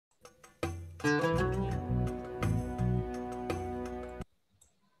Well,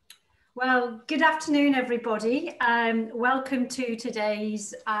 good afternoon, everybody. Welcome to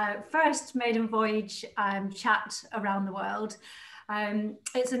today's first maiden voyage chat around the world.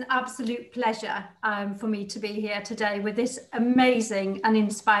 It's an absolute pleasure for me to be here today with this amazing and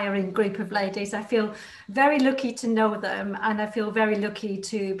inspiring group of ladies. I feel very lucky to know them, and I feel very lucky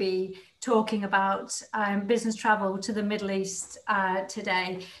to be talking about business travel to the Middle East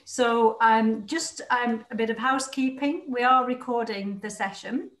today. So just a bit of housekeeping. We are recording the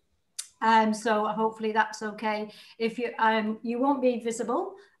session. So hopefully that's okay. If you won't be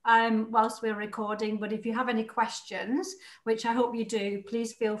visible whilst we're recording, but if you have any questions, which I hope you do,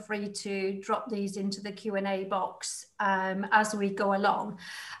 please feel free to drop these into the Q&A box as we go along.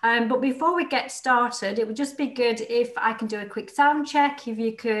 But before we get started, it would just be good if I can do a quick sound check. If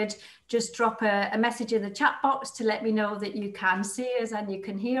you could just drop a message in the chat box to let me know that you can see us and you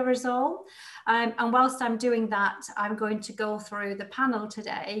can hear us all. And whilst I'm doing that, I'm going to go through the panel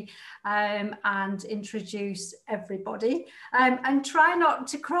today and introduce everybody and try not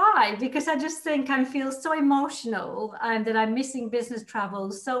to cry, because I just think I feel so emotional that I'm missing business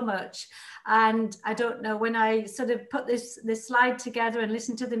travel so much. And I don't know, when I sort of put this slide together and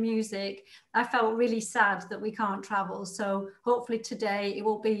listened to the music, I felt really sad that we can't travel. So hopefully today it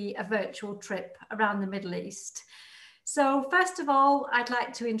will be a virtual trip around the Middle East. So first of all, I'd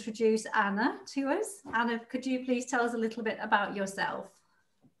like to introduce Anna to us. Anna, could you please tell us a little bit about yourself?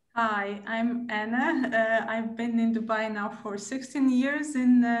 Hi, I'm Anna. I've been in Dubai now for 16 years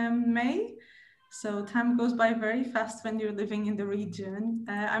in May. So time goes by very fast when you're living in the region.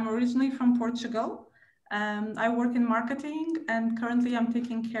 I'm originally from Portugal. I work in marketing, and currently I'm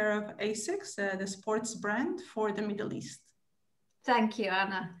taking care of ASICS, the sports brand for the Middle East. Thank you,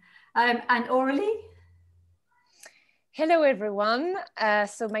 Anna. And Aurélie? Hello, everyone.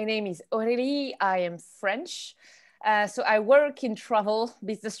 So my name is Aurélie. I am French. So I work in travel,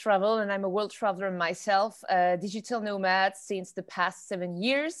 business travel, and I'm a world traveler myself, a digital nomad since the past 7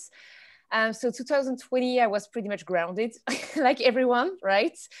 years. So 2020, I was pretty much grounded, like everyone,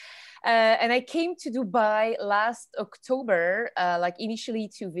 right? And I came to Dubai last October, like initially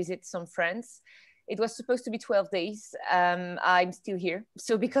to visit some friends. It was supposed to be 12 days. I'm still here.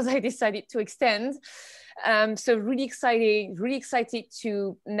 So because I decided to extend, so really excited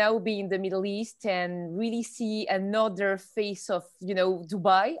to now be in the Middle East and really see another face of,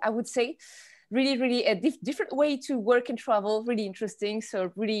 Dubai, I would say. Really a different way to work and travel, really interesting.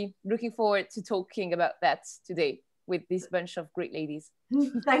 So really looking forward to talking about that today with this bunch of great ladies.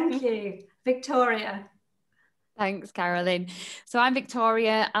 Thank you. Victoria. Thanks, Caroline. So I'm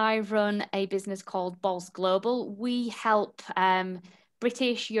Victoria. I run a business called Bols Global. We help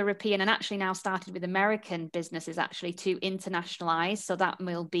British, European, and actually now started with American businesses actually to internationalize. So that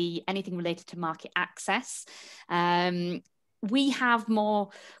will be anything related to market access. We've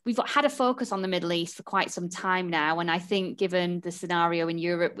had a focus on the Middle East for quite some time now. And I think given the scenario in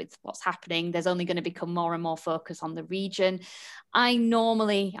Europe with what's happening, there's only going to become more and more focus on the region. I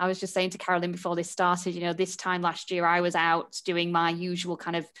was just saying to Caroline before this started, this time last year, I was out doing my usual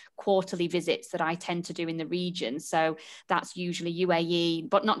kind of quarterly visits that I tend to do in the region. So that's usually UAE,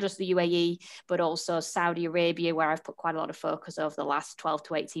 but not just the UAE, but also Saudi Arabia, where I've put quite a lot of focus over the last 12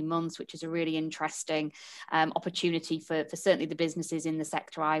 to 18 months, which is a really interesting opportunity for certainly the businesses in the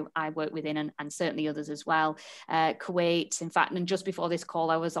sector I work within, and certainly others as well. Kuwait, in fact, and just before this call,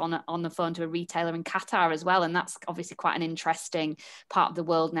 I was on the phone to a retailer in Qatar as well. And that's obviously quite an interesting part of the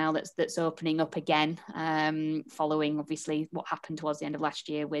world now that's opening up again, following obviously what happened towards the end of last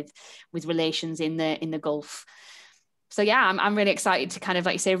year with relations in the Gulf. So yeah, I'm really excited to kind of,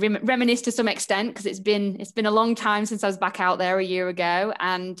 like you say, reminisce to some extent, because it's been a long time since I was back out there a year ago,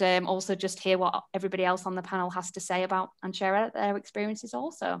 and also just hear what everybody else on the panel has to say about and share their experiences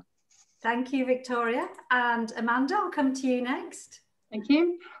also. Thank you, Victoria. And Amanda, I'll come to you next. Thank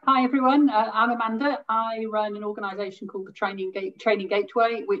you. Hi, everyone. I'm Amanda. I run an organisation called the Training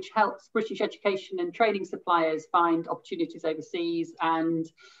Gateway, which helps British education and training suppliers find opportunities overseas. And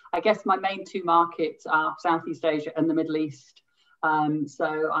I guess my main two markets are Southeast Asia and the Middle East.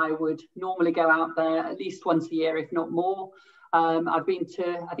 So I would normally go out there at least once a year, if not more. I've been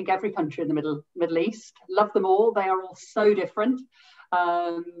to, I think, every country in the Middle East. Love them all. They are all so different.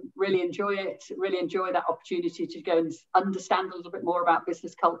 Really enjoy it, really enjoy that opportunity to go and understand a little bit more about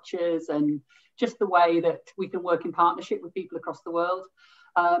business cultures and just the way that we can work in partnership with people across the world.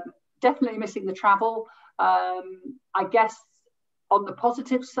 Definitely missing the travel. I guess on the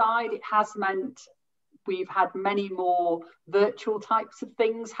positive side, it has meant we've had many more virtual types of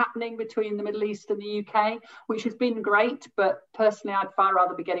things happening between the Middle East and the UK, which has been great. But personally, I'd far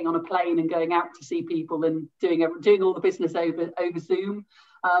rather be getting on a plane and going out to see people than doing all the business over Zoom.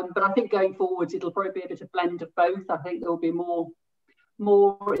 But I think going forwards, it'll probably be a bit of blend of both. I think there'll be more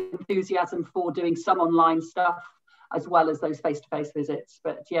enthusiasm for doing some online stuff as well as those face-to-face visits.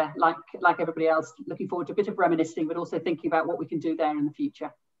 But yeah, like everybody else, looking forward to a bit of reminiscing, but also thinking about what we can do there in the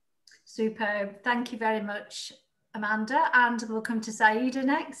future. Superb. Thank you very much, Amanda. And we'll come to Saida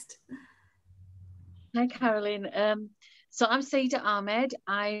next. Hi, Caroline. So I'm Saida Ahmed.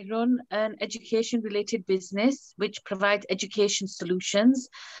 I run an education-related business which provides education solutions,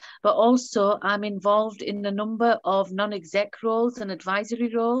 but also I'm involved in a number of non-exec roles and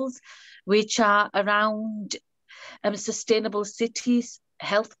advisory roles, which are around sustainable cities,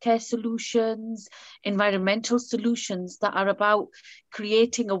 healthcare solutions, environmental solutions that are about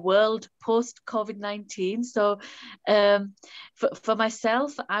creating a world post-COVID-19. So for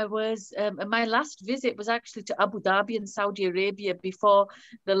myself, I was, my last visit was actually to Abu Dhabi in Saudi Arabia before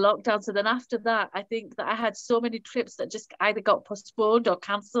the lockdown. So then after that, I think that I had so many trips that just either got postponed or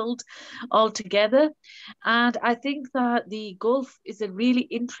cancelled altogether. And I think that the Gulf is a really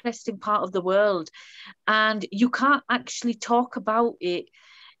interesting part of the world, and you can't actually talk about it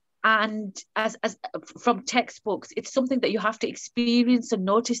and as from textbooks. It's something that you have to experience and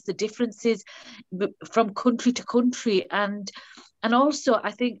notice the differences from country to country. And also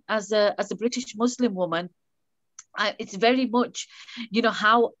I think as a British Muslim woman, it's very much, you know,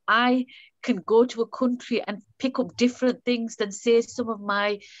 how I can go to a country and pick up different things than say some of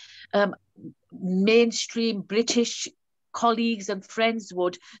my mainstream British colleagues and friends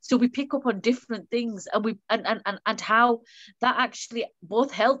would. So we pick up on different things, and how that actually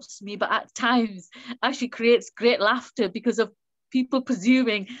both helps me, but at times actually creates great laughter because of people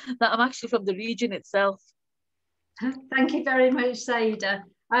presuming that I'm actually from the region itself. Thank you very much, Saida.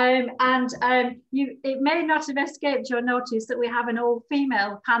 It may not have escaped your notice that we have an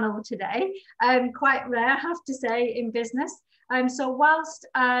all-female panel today. Quite rare, I have to say, in business. So whilst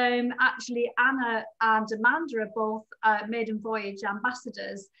actually Anna and Amanda are both Maiden Voyage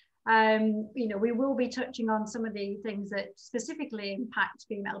ambassadors, you know, we will be touching on some of the things that specifically impact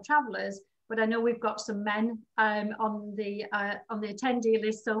female travellers. But I know we've got some men on the attendee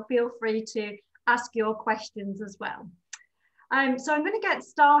list, so feel free to ask your questions as well. So I'm going to get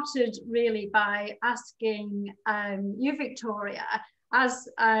started really by asking you, Victoria, as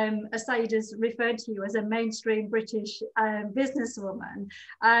Saida's referred to you as a mainstream British businesswoman,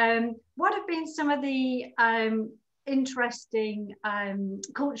 what have been some of the interesting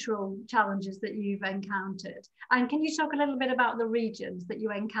cultural challenges that you've encountered? And can you talk a little bit about the regions that you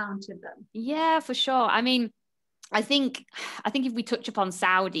encountered them? Yeah, for sure. I mean, I think if we touch upon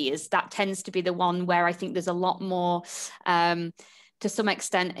Saudi, as that tends to be the one where I think there's a lot more, to some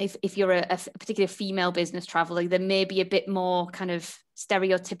extent, if you're a particular female business traveller, there may be a bit more kind of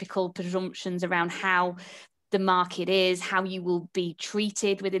stereotypical presumptions around how the market is, how you will be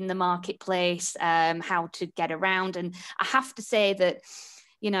treated within the marketplace, how to get around. And I have to say that,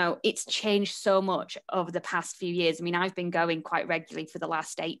 you know, it's changed so much over the past few years. I mean, I've been going quite regularly for the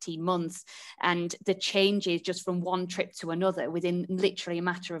last 18 months, and the changes just from one trip to another within literally a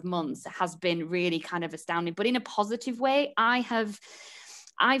matter of months has been really kind of astounding, but in a positive way.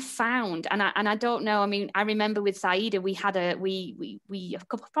 I've found, and I don't know, I mean, I remember with Saida, we had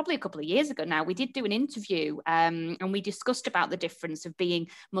probably a couple of years ago now, we did do an interview and we discussed about the difference of being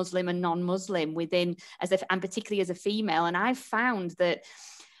Muslim and non-Muslim within, and particularly as a female. And I've found that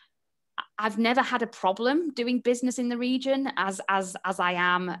I've never had a problem doing business in the region as I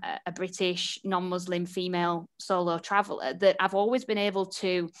am a British non-Muslim female solo traveller, that I've always been able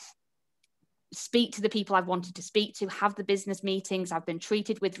to speak to the people I've wanted to speak to, have the business meetings. I've been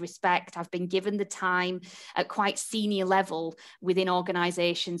treated with respect. I've been given the time at quite senior level within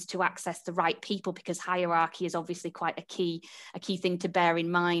organisations to access the right people, because hierarchy is obviously quite a key thing to bear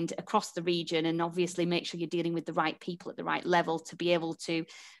in mind across the region, and obviously make sure you're dealing with the right people at the right level to be able to,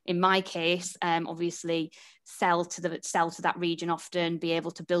 in my case, obviously sell to that region often, be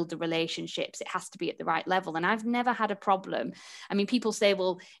able to build the relationships. It has to be at the right level. And I've never had a problem. I mean, people say,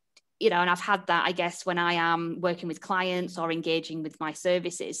 well, you know, and I've had that, I guess, when I am working with clients or engaging with my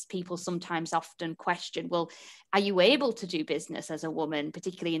services, people sometimes often question, well, are you able to do business as a woman,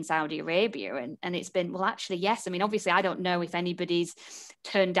 particularly in Saudi Arabia? And it's been, well, actually, yes. I mean, obviously, I don't know if anybody's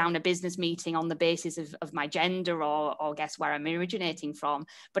turned down a business meeting on the basis of my gender or guess where I'm originating from,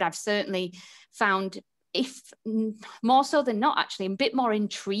 but I've certainly found if more so than not, actually, a bit more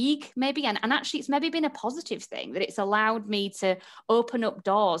intrigue maybe, and actually it's maybe been a positive thing that it's allowed me to open up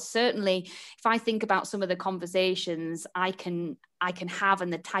doors. Certainly if I think about some of the conversations I can have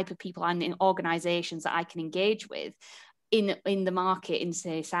and the type of people and in organizations that I can engage with in the market in,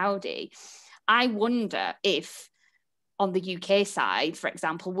 say, Saudi, I wonder if on the UK side, for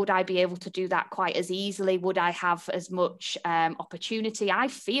example, would I be able to do that quite as easily? Would I have as much opportunity? I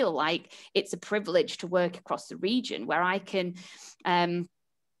feel like it's a privilege to work across the region where I can,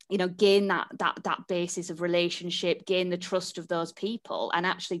 gain that basis of relationship, gain the trust of those people, and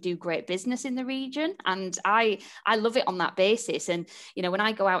actually do great business in the region. And I love it on that basis. And when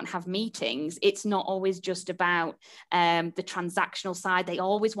I go out and have meetings, it's not always just about the transactional side. They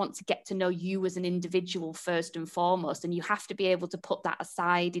always want to get to know you as an individual first and foremost, and you have to be able to put that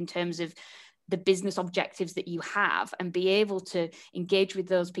aside in terms of the business objectives that you have and be able to engage with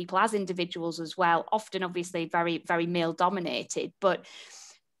those people as individuals as well. Often obviously very, very male dominated, but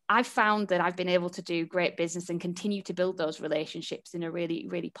I've found that I've been able to do great business and continue to build those relationships in a really,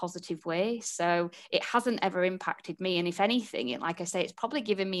 really positive way. So it hasn't ever impacted me. And if anything, like I say, it's probably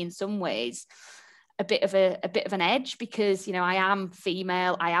given me in some ways a bit of an edge, because, I am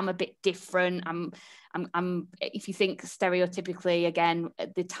female, I am a bit different. I'm if you think stereotypically, again,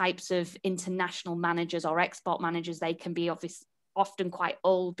 the types of international managers or export managers, they can be often quite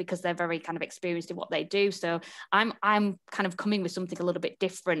old because they're very kind of experienced in what they do. So I'm kind of coming with something a little bit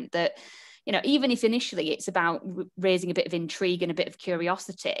different that, even if initially it's about raising a bit of intrigue and a bit of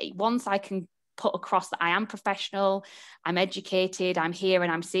curiosity, once I can put across that I am professional, I'm educated, I'm here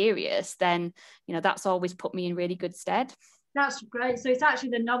and I'm serious, then, that's always put me in really good stead. That's great. So it's actually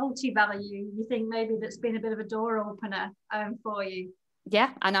the novelty value, you think, maybe that's been a bit of a door opener for you.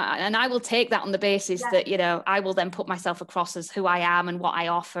 Yeah, and I will take that on the basis that I will then put myself across as who I am and what I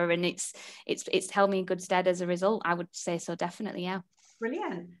offer, and it's held me in good stead as a result. I would say so, definitely. Yeah.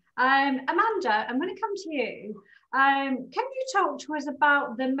 Brilliant. Amanda, I'm going to come to you. Can you talk to us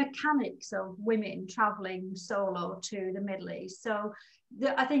about the mechanics of women traveling solo to the Middle East? So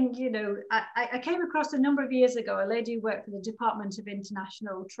I think, I came across a number of years ago a lady who worked for the Department of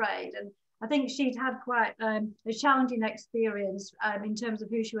International Trade, and I think she'd had quite a challenging experience in terms of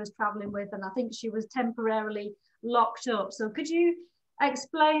who she was traveling with, and I think she was temporarily locked up. So could you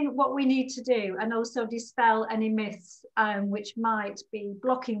explain what we need to do and also dispel any myths which might be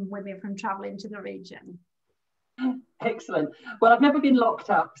blocking women from traveling to the region? Excellent. Well, I've never been locked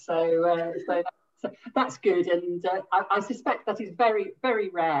up, so that's good, and I suspect that is very, very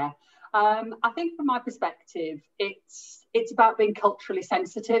rare. I think from my perspective, it's about being culturally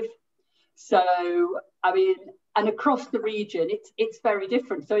sensitive. So, I mean, and across the region, it's very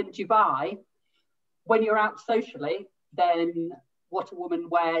different. So in Dubai, when you're out socially, then what a woman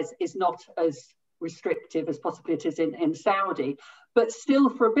wears is not as restrictive as possibly it is in Saudi. But still,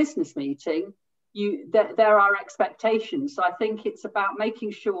 for a business meeting, there are expectations. So I think it's about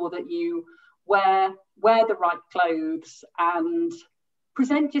making sure that you wear the right clothes and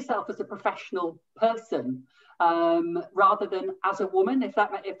present yourself as a professional person, rather than as a woman, if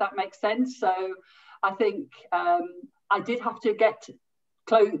that makes sense. So I think I did have to get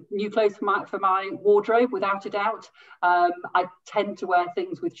new clothes for my wardrobe, without a doubt. I tend to wear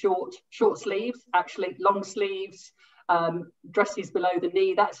things with short sleeves, actually long sleeves, dresses below the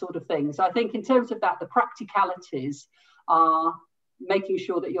knee, that sort of thing. So I think in terms of that, the practicalities are making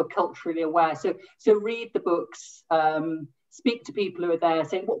sure that you're culturally aware. So read the books, speak to people who are there,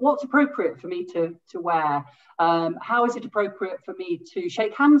 saying what's appropriate for me to wear. How is it appropriate for me to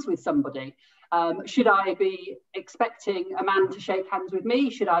shake hands with somebody? Should I be expecting a man to shake hands with me?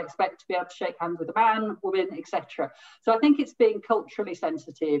 Should I expect to be able to shake hands with a man, woman, etc.? So I think it's being culturally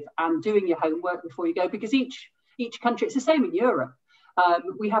sensitive and doing your homework before you go, because each country, it's the same in Europe.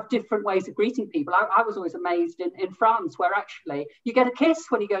 We have different ways of greeting people. I was always amazed in France, where actually you get a kiss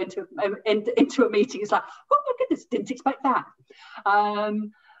when you go into a meeting. It's like, oh my goodness, didn't expect that.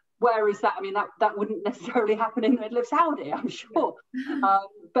 Whereas that wouldn't necessarily happen in the middle of Saudi, I'm sure.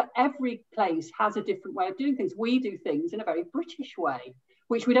 But every place has a different way of doing things. We do things in a very British way,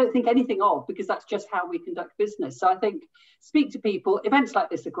 which we don't think anything of, because that's just how we conduct business. So I think speak to people. Events like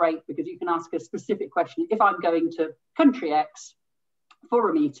this are great because you can ask a specific question. If I'm going to country X for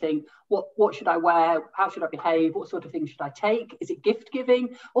a meeting, what should I wear? How should I behave? What sort of things should I take? Is it gift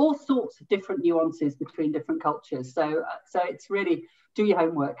giving? All sorts of different nuances between different cultures. So it's really do your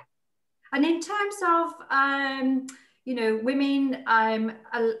homework. And in terms of women,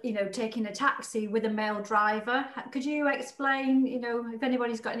 taking a taxi with a male driver, could you explain, if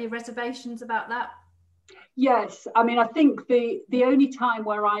anybody's got any reservations about that? Yes, I mean, I think the only time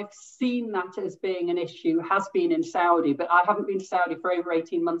where I've seen that as being an issue has been in Saudi, but I haven't been to Saudi for over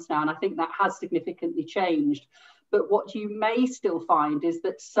 18 months now, and I think that has significantly changed. But what you may still find is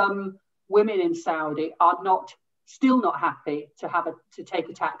that some women in Saudi are still not happy to take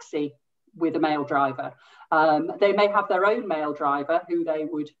a taxi with a male driver. They may have their own male driver who they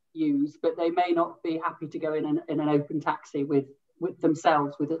would use, but they may not be happy to go in an open taxi with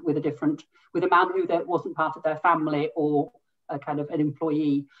themselves, with a man who wasn't part of their family or a kind of an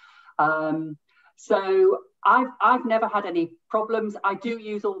employee. So I've never had any problems. I do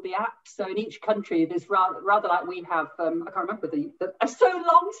use all the apps. So in each country, there's rather like we have, I can't remember it's so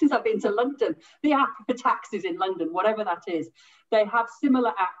long since I've been to London, the app for taxis in London, whatever that is. They have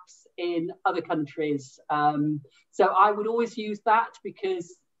similar apps in other countries. So I would always use that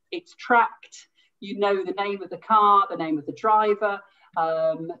because it's tracked. You know the name of the car, the name of the driver.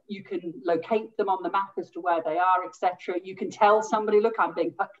 You can locate them on the map as to where they are, etc. You can tell somebody, look, I'm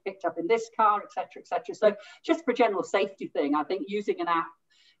being picked up in this car, etc., etc. So just for a general safety thing, I think using an app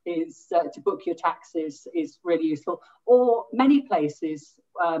is to book your taxis is really useful. Or many places,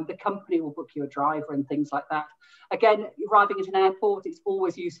 the company will book you a driver and things like that. Again, arriving at an airport, it's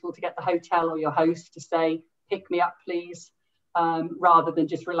always useful to get the hotel or your host to say, pick me up, please. Rather than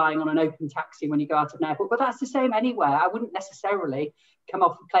just relying on an open taxi when you go out of an airport. But that's the same anywhere. I wouldn't necessarily come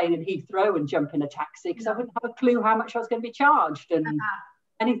off a plane in Heathrow and jump in a taxi because I wouldn't have a clue how much I was going to be charged and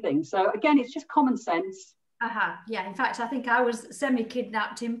anything. So again, it's just common sense. Yeah, in fact, I think I was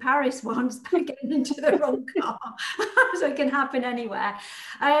semi-kidnapped in Paris once by getting into the wrong car. So it can happen anywhere.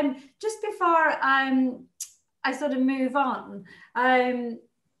 Just before I sort of move on,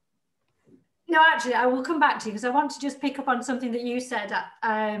 no, actually, I will come back to you because I want to just pick up on something that you said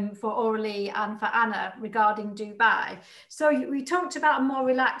for Aurelie and for Anna regarding Dubai. So we talked about a more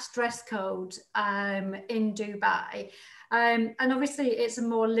relaxed dress code in Dubai. And obviously, it's a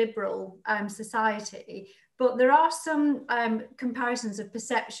more liberal society. But there are some comparisons of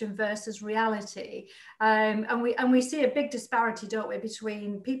perception versus reality. And we see a big disparity, don't we,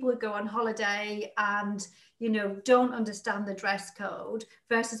 between people who go on holiday and don't understand the dress code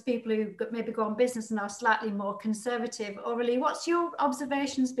versus people who maybe go on business and are slightly more conservative. Aurelie, what's your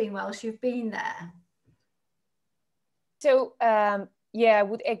observations been whilst you've been there? So, yeah, I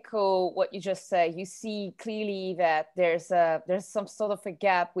would echo what you just said. You see clearly that there's some sort of a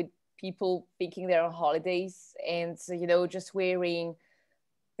gap with people thinking they're on holidays and, just wearing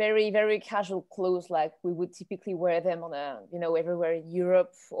very, very casual clothes like we would typically wear them on everywhere in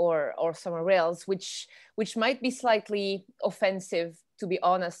Europe or somewhere else, which might be slightly offensive, to be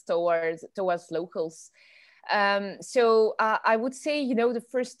honest, towards locals. So I would say, the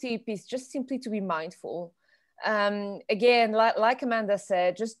first tip is just simply to be mindful. Again, like Amanda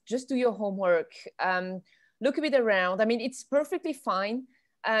said, just do your homework. Look a bit around. I mean, it's perfectly fine,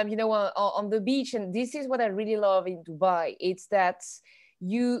 on the beach. And this is what I really love in Dubai. It's that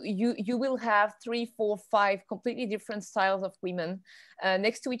you will have 3, 4, 5 completely different styles of women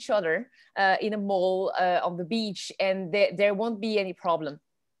next to each other in a mall on the beach, and there won't be any problem.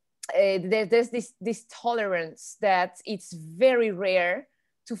 There's this tolerance that it's very rare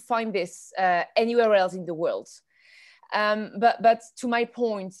to find this anywhere else in the world. But to my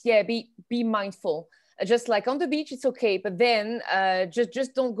point, yeah, be mindful. Just like on the beach, it's okay, but then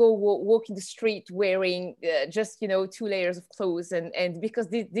just don't go walk in the street wearing just 2 layers of clothes, and because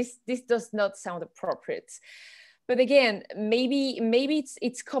this does not sound appropriate. But again, maybe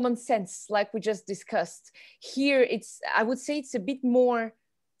it's common sense, like we just discussed. Here, I would say it's a bit more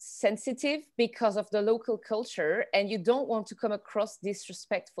sensitive because of the local culture, and you don't want to come across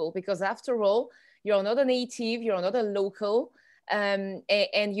disrespectful because after all, you're not a native, you're not a local. And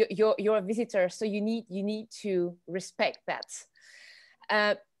you're a visitor, so you need to respect that.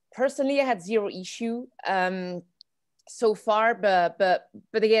 Personally, I had zero issue so far, but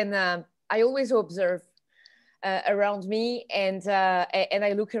again, I always observe around me, and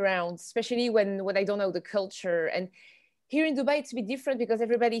I look around, especially when I don't know the culture. And here in Dubai, it's a bit different because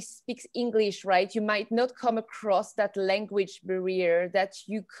everybody speaks English, right? You might not come across that language barrier that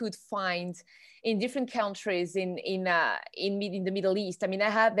you could find in different countries in the Middle East. I mean, I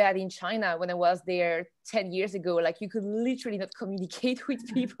had that in China when I was there 10 years ago. Like, you could literally not communicate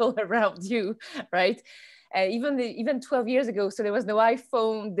with people around you, right? Even 12 years ago, so there was no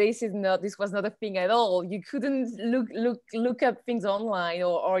iPhone. This was not a thing at all. You couldn't look up things online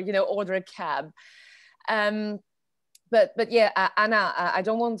or order a cab. But yeah, Anna, I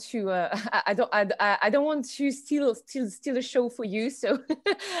don't want to I don't want to steal the show for you, so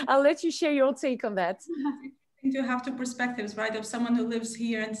I'll let you share your take on that. You have two perspectives, right? Of someone who lives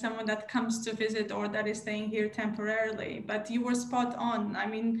here and someone that comes to visit or that is staying here temporarily. But you were spot on. I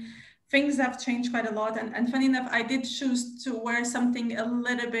mean, things have changed quite a lot. And funny enough, I did choose to wear something a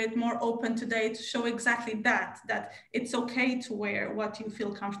little bit more open today to show exactly that it's okay to wear what you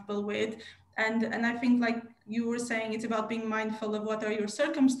feel comfortable with. And I think, like you were saying, it's about being mindful of what are your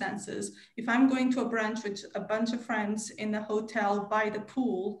circumstances. If I'm going to a brunch with a bunch of friends in a hotel by the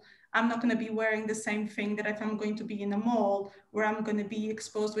pool, I'm not going to be wearing the same thing that if I'm going to be in a mall where I'm going to be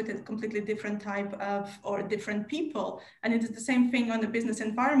exposed with a completely different type of or different people. And it's the same thing on a business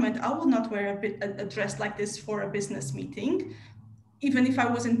environment. I will not wear a dress like this for a business meeting, even if I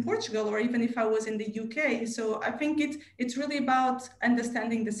was in Portugal or even if I was in the UK. So I think it's really about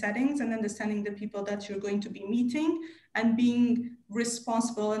understanding the settings and understanding the people that you're going to be meeting and being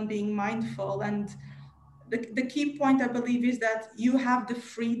responsible and being mindful. And the key point, I believe, is that you have the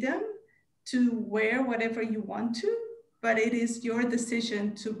freedom to wear whatever you want to, but it is your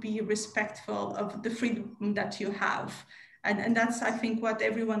decision to be respectful of the freedom that you have. And that's, I think, what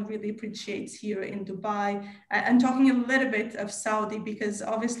everyone really appreciates here in Dubai. And talking a little bit of Saudi, because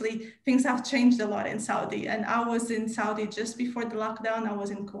obviously things have changed a lot in Saudi. And I was in Saudi just before the lockdown. I was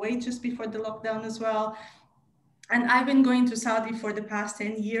in Kuwait just before the lockdown as well. And I've been going to Saudi for the past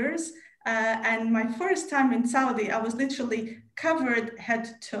 10 years. And my first time in Saudi, I was literally covered head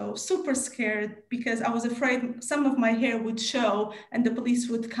to toe, super scared because I was afraid some of my hair would show and the police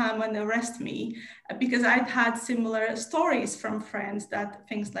would come and arrest me, because I'd had similar stories from friends that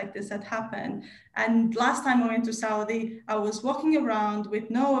things like this had happened. And last time I went to Saudi, I was walking around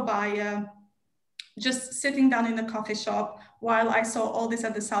with no abaya, just sitting down in a coffee shop while I saw all these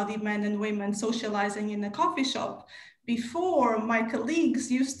other Saudi men and women socializing in a coffee shop. Before, my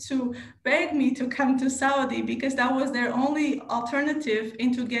colleagues used to beg me to come to Saudi because that was their only alternative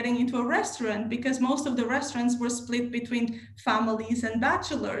into getting into a restaurant, because most of the restaurants were split between families and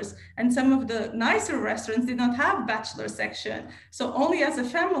bachelors. And some of the nicer restaurants did not have bachelor section. So only as a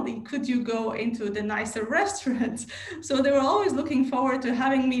family could you go into the nicer restaurants. So they were always looking forward to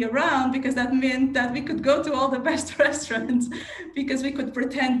having me around, because that meant that we could go to all the best restaurants because we could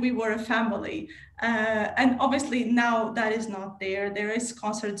pretend we were a family. And obviously now that is not there. There is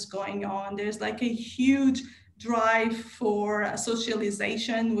concerts going on. There's like a huge drive for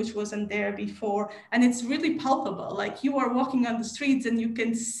socialization, which wasn't there before. And it's really palpable. Like, you are walking on the streets and you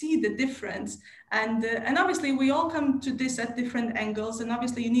can see the difference. And obviously we all come to this at different angles. And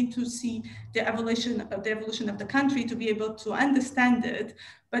obviously you need to see the evolution of the country to be able to understand it.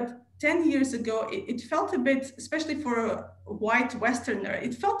 But 10 years ago, it felt a bit, especially for a white Westerner,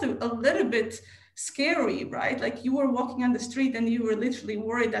 it felt a little bit scary, right? Like, you were walking on the street and you were literally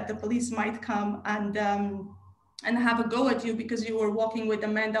worried that the police might come and have a go at you because you were walking with a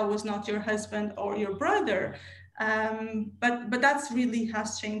man that was not your husband or your brother. But that's really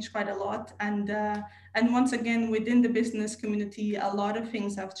has changed quite a lot. And once again, within the business community, a lot of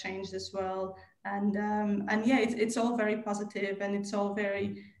things have changed as well. And yeah, it's all very positive, and it's all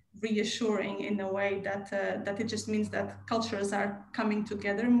very reassuring in a way that it just means that cultures are coming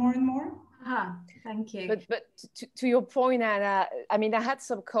together more and more. Thank you. But to your point, Anna, I mean, I had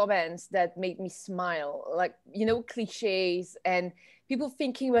some comments that made me smile, like, you know, cliches and people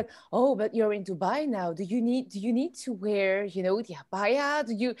thinking about, oh, but you're in Dubai now. Do you need to wear, you know, the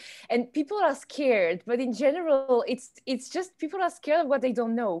abaya? And people are scared, but in general, it's just people are scared of what they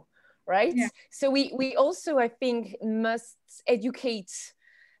don't know, right? Yeah. So we also, I think, must educate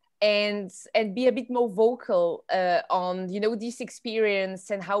and be a bit more vocal on, you know, this experience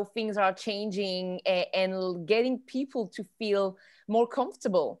and how things are changing, and getting people to feel more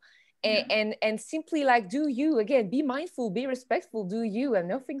comfortable. Yeah. And simply, like, do you, again, be mindful, be respectful, do you, and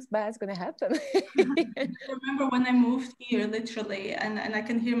nothing's bad is going to happen. I remember when I moved here, literally, and I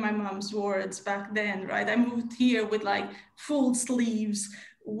can hear my mom's words back then, right? I moved here with like full sleeves,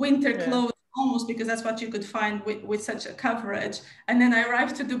 winter clothes, almost, because that's what you could find with such a coverage. And then I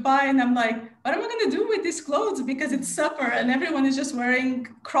arrived to Dubai and I'm like, what am I going to do with these clothes? Because it's summer and everyone is just wearing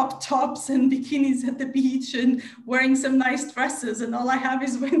crop tops and bikinis at the beach and wearing some nice dresses, and all I have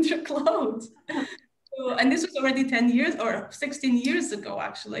is winter clothes. And this was already 10 years or 16 years ago,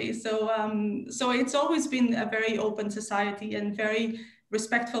 actually. So it's always been a very open society and very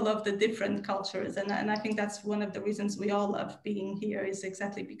respectful of the different cultures. And I think that's one of the reasons we all love being here, is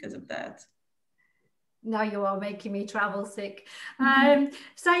exactly because of that. Now you are making me travel sick.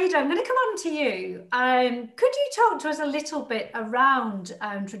 Saida, I'm going to come on to you. Could you talk to us a little bit around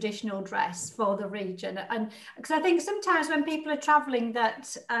traditional dress for the region? And because I think sometimes when people are traveling,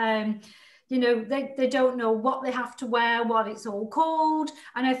 that you know, they don't know what they have to wear, what it's all called.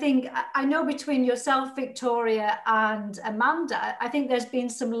 And I think, I know between yourself, Victoria, and Amanda, I think there's been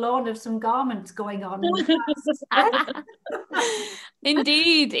some loan of some garments going on in the past.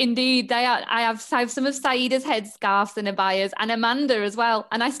 Indeed. I have some of Saida's headscarves and abayas, and Amanda as well.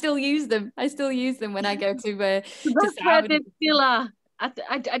 And I still use them. When I go to That's where they still are.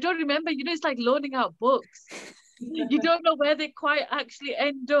 I don't remember, you know, it's like loaning out books. You don't know where they quite actually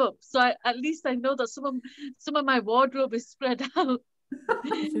end up. So at least I know that some of my wardrobe is spread out.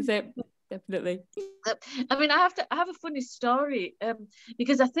 This is it, definitely. I mean, I have a funny story,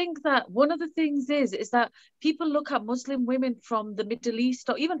 because I think that one of the things is that people look at Muslim women from the Middle East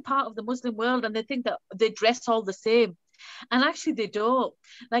or even part of the Muslim world, and they think that they dress all the same. And actually they don't.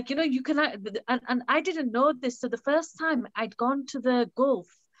 Like, you know, you can, and I didn't know this. So the first time I'd gone to the Gulf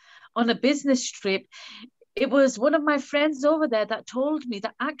on a business trip, it was one of my friends over there that told me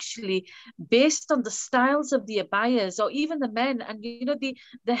that actually, based on the styles of the abayas, or even the men, and you know,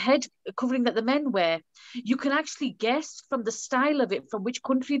 the head covering that the men wear, you can actually guess from the style of it from which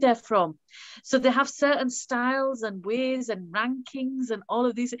country they're from. So they have certain styles and ways and rankings and all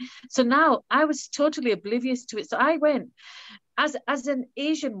of these. So now I was totally oblivious to it. So I went as an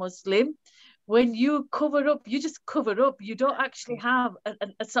Asian Muslim. When you cover up, you just cover up. You don't actually have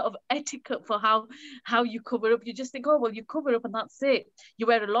a sort of etiquette for how you cover up. You just think, oh, well, you cover up and that's it. You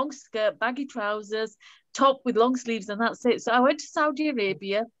wear a long skirt, baggy trousers, top with long sleeves, and that's it. So I went to Saudi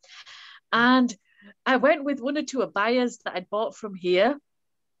Arabia, and I went with one or two abayas that I'd bought from here.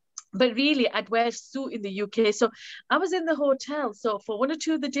 But really, I'd wear a suit in the UK. So I was in the hotel. So for one or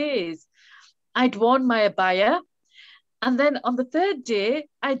two of the days, I'd worn my abaya. And then on the third day,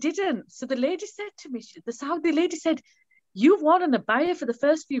 I didn't. So the lady said to me, the Saudi lady said, "You've worn an abaya for the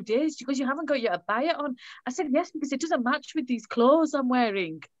first few days because you haven't got your abaya on." I said, "Yes, because it doesn't match with these clothes I'm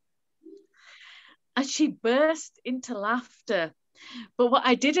wearing." And she burst into laughter. But what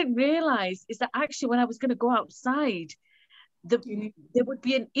I didn't realize is that actually when I was going to go outside, there would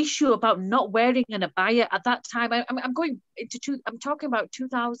be an issue about not wearing an abaya at that time. I'm talking about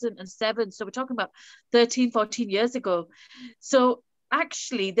 2007. So we're talking about 13, 14 years ago. So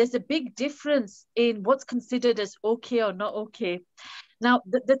actually there's a big difference in what's considered as okay or not okay. Now,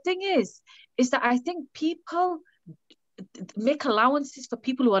 the thing is that I think people make allowances for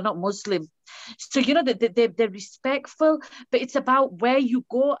people who are not Muslim. So, you know, they're respectful, but it's about where you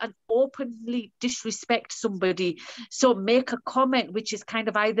go and openly disrespect somebody. So make a comment which is kind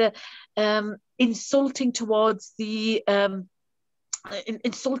of either insulting towards the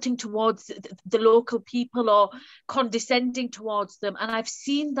local people or condescending towards them. And I've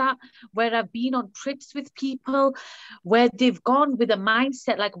seen that where I've been on trips with people where they've gone with a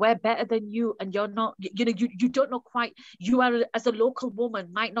mindset like, we're better than you, and you're not, you know, you don't know quite, you are, as a local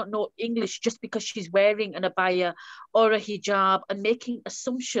woman, might not know English just because she's wearing an abaya or a hijab, and making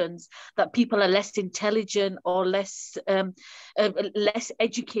assumptions that people are less intelligent or less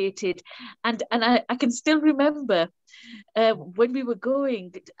educated. And I can still remember when we were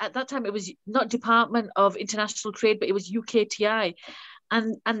going, at that time it was not Department of International Trade, but it was UKTI,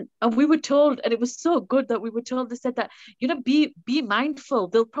 and we were told, and it was so good that we were told, they said that, you know, be mindful,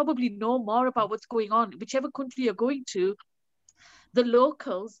 they'll probably know more about what's going on, whichever country you're going to, the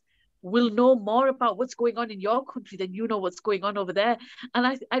locals will know more about what's going on in your country than you know what's going on over there.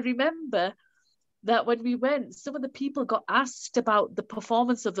 And I remember that when we went, some of the people got asked about the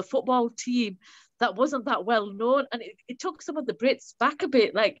performance of the football team that wasn't that well known, and it took some of the Brits back a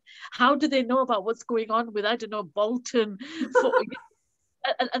bit, like, how do they know about what's going on with, I don't know, Bolton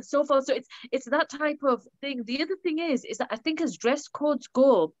and so forth. So it's that type of thing. The other thing is that I think as dress codes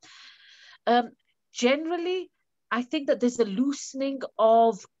go, generally I think that there's a loosening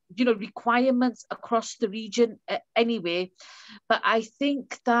of, you know, requirements across the region anyway, but I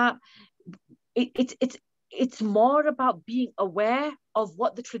think that it's more about being aware of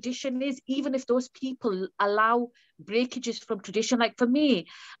what the tradition is, even if those people allow breakages from tradition. Like for me,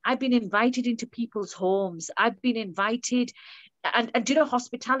 I've been invited into people's homes. I've been invited, and you know,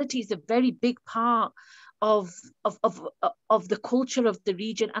 hospitality is a very big part of the culture of the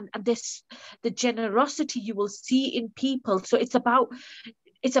region, and this, the generosity you will see in people. So it's about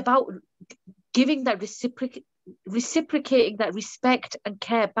giving that reciprocating that respect and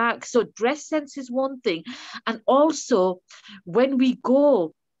care back. So dress sense is one thing, and also when we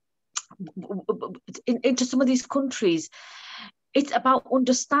go into some of these countries, it's about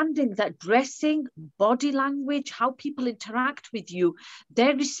understanding that dressing, body language, how people interact with you,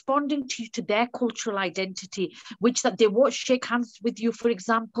 they're responding to their cultural identity, which that they won't shake hands with you, for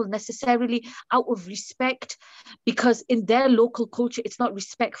example, necessarily out of respect, because in their local culture, it's not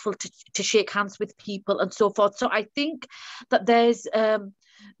respectful to shake hands with people and so forth. So I think that there's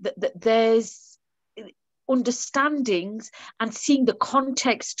understandings and seeing the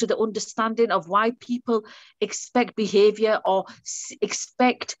context to the understanding of why people expect behavior or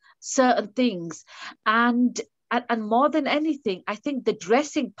expect certain things. And more than anything, I think the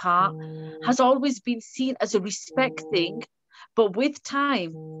dressing part has always been seen as a respect thing, but with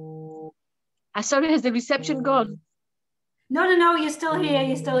time, sorry, has the reception gone? No, you're still here.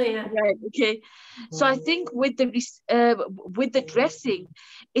 You're still here. Right, okay. So I think with the dressing,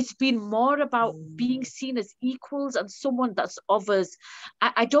 it's been more about being seen as equals and someone that's of us.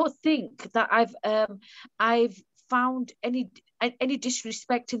 I don't think that I've found any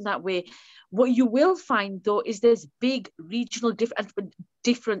disrespect in that way. What you will find though is there's big regional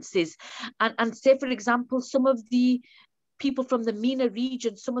differences, and say for example, some of the people from the MENA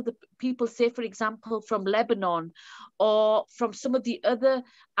region, some of the people, say, for example, from Lebanon or from some of the other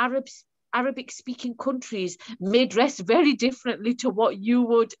Arabic-speaking countries may dress very differently to what you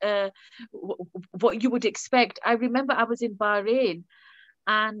would expect. I remember I was in Bahrain,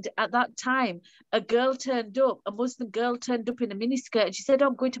 and at that time, a Muslim girl turned up in a miniskirt, and she said, oh,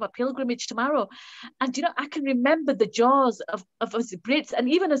 I'm going to my pilgrimage tomorrow. And, you know, I can remember the jaws of us Brits, and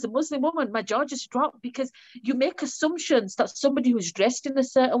even as a Muslim woman, my jaw just dropped, because you make assumptions that somebody who's dressed in a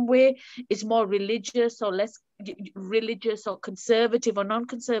certain way is more religious or less religious or conservative or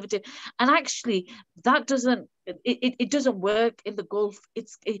non-conservative. And actually, that doesn't work in the Gulf.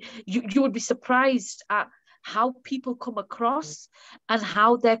 You would be surprised at how people come across and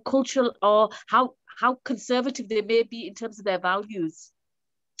how their cultural or how conservative they may be in terms of their values.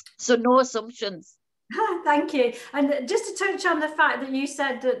 So no assumptions. Thank you. And just to touch on the fact that you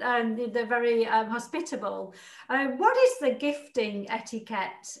said that they're very hospitable, what is the gifting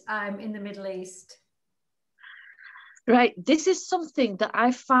etiquette in the Middle East? Right, this is something that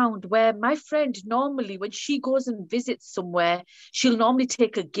I found where my friend normally, when she goes and visits somewhere, she'll normally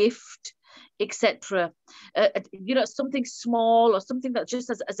take a gift, etc. You know, something small or something that just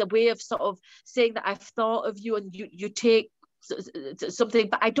as a way of sort of saying that I've thought of you, and you take something.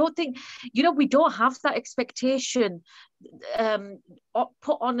 But I don't think, you know, we don't have that expectation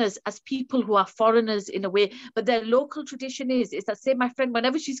put on us as people who are foreigners in a way. But their local tradition is that, say, my friend,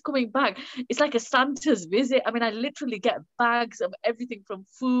 whenever she's coming back, it's like a Santa's visit. I mean, I literally get bags of everything from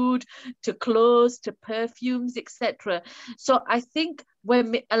food to clothes to perfumes, etc. So I think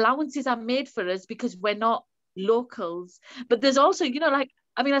when allowances are made for us because we're not locals, but there's also, you know, like,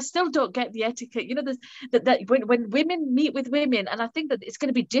 I mean, I still don't get the etiquette. You know, there's that when women meet with women, and I think that it's going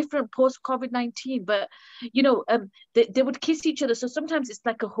to be different post COVID-19. But you know, they would kiss each other. So sometimes it's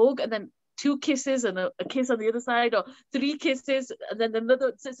like a hug, and then 2 kisses, and a kiss on the other side, or 3 kisses, and then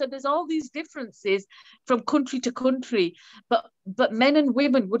another. So there's all these differences from country to country. But men and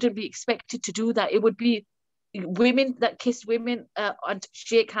women wouldn't be expected to do that. It would be women that kiss women and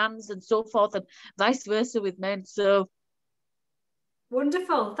shake hands and so forth, and vice versa with men. So.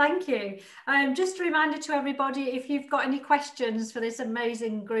 Wonderful, thank you. Just a reminder to everybody, if you've got any questions for this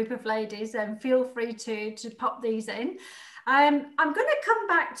amazing group of ladies, then feel free to pop these in. I'm going to come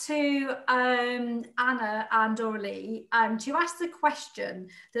back to Anna and Aurélie to ask the question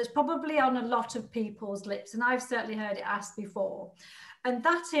that's probably on a lot of people's lips, and I've certainly heard it asked before. And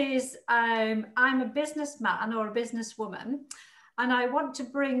that is, I'm a businessman or a businesswoman, and I want to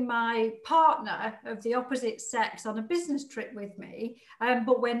bring my partner of the opposite sex on a business trip with me,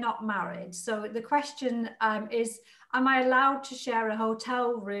 but we're not married. So the question is, am I allowed to share a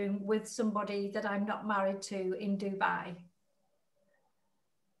hotel room with somebody that I'm not married to in Dubai?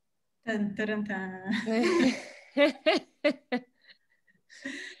 Dun, dun, dun, dun.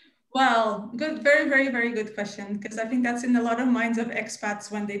 Well, good, very, very, very good question, because I think that's in a lot of minds of expats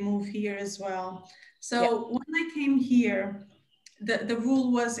when they move here as well. So when I came here, the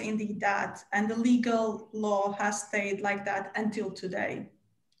rule was indeed that, and the legal law has stayed like that until today.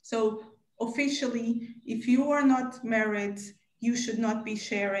 So officially, if you are not married, you should not be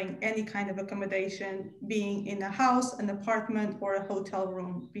sharing any kind of accommodation, being in a house, an apartment, or a hotel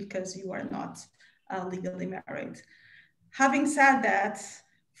room, because you are not legally married. Having said that,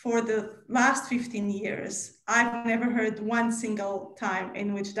 for the last 15 years, I've never heard one single time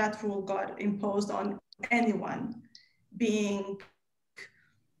in which that rule got imposed on anyone, being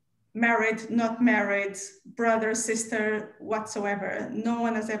married, not married, brother, sister, whatsoever. No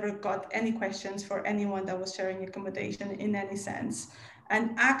one has ever got any questions for anyone that was sharing accommodation in any sense.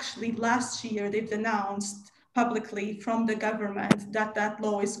 And actually last year they've announced publicly from the government that that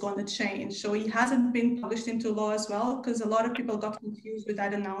law is going to change. So it hasn't been published into law as well, because a lot of people got confused with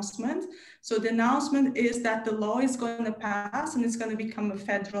that announcement. So the announcement is that the law is going to pass and it's going to become a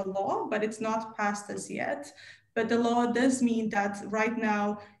federal law, but it's not passed as yet. But the law does mean that right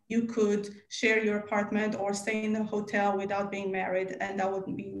now you could share your apartment or stay in a hotel without being married, and that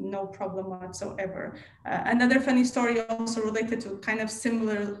would be no problem whatsoever. Another funny story also related to kind of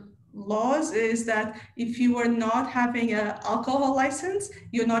similar laws is that if you are not having an alcohol license,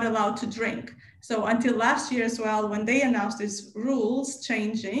 you're not allowed to drink. So until last year as well, when they announced these rules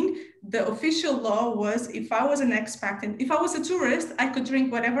changing, the official law was if I was an expat and if I was a tourist, I could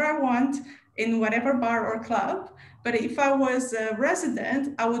drink whatever I want in whatever bar or club. But if I was a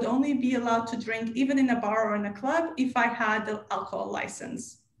resident, I would only be allowed to drink even in a bar or in a club if I had an alcohol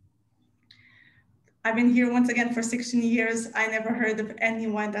license. I've been here once again for 16 years. I never heard of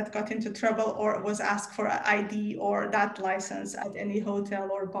anyone that got into trouble or was asked for an ID or that license at any hotel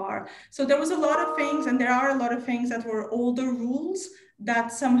or bar. So there was a lot of things, and there are a lot of things that were older rules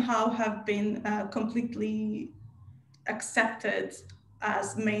that somehow have been completely accepted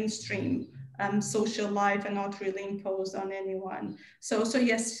as mainstream social life and not really imposed on anyone. So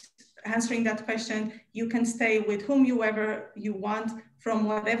yes, answering that question, you can stay with whomever you want, from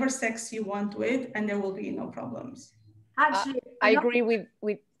whatever sex you want with, and there will be no problems. Actually, I agree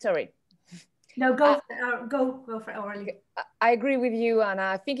with sorry. No, go for it, Aurélie. I agree with you, and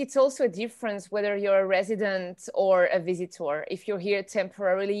I think it's also a difference whether you're a resident or a visitor. If you're here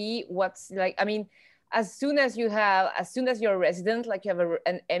temporarily, what's like, I mean, as soon as you're a resident, like you have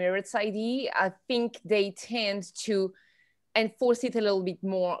an Emirates ID, I think they tend to enforce it a little bit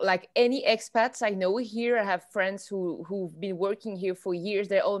more. Like any expats I know here, I have friends who've been working here for years.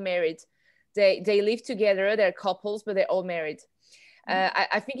 They're all married. They live together. They're couples, but they're all married.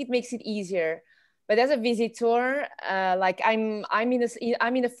 I think it makes it easier. But as a visitor, like I'm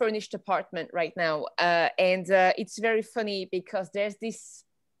in a furnished apartment right now, and it's very funny because there's this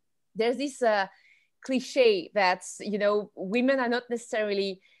cliche that, you know, women are not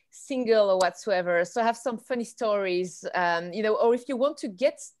necessarily single or whatsoever. So I have some funny stories, you know, or if you want to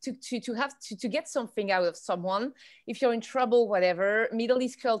get to get something out of someone, if you're in trouble, whatever, Middle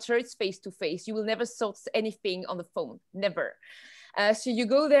East culture, it's face to face. You will never sort anything on the phone, never. So you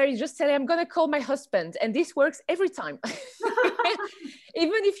go there, you just say, I'm gonna call my husband, and this works every time.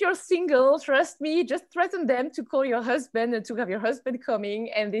 Even if you're single, trust me, just threaten them to call your husband and to have your husband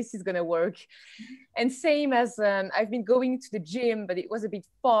coming, and this is gonna work. And same as I've been going to the gym, but it was a bit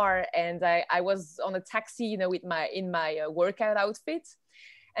far, and I was on a taxi, you know, in my workout outfit.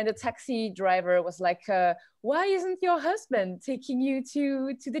 And the taxi driver was like, why isn't your husband taking you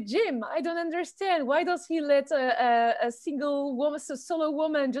to the gym? I don't understand. Why does he let a single woman, a solo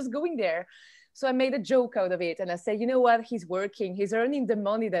woman just going there? So I made a joke out of it. And I said, you know what? He's working. He's earning the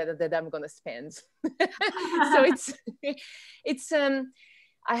money that I'm going to spend. So it's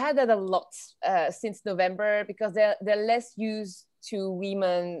I had that a lot since November, because they're less used to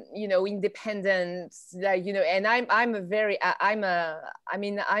women, you know, independent, you know, and I'm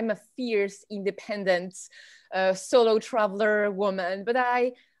a fierce, independent, solo traveler woman, but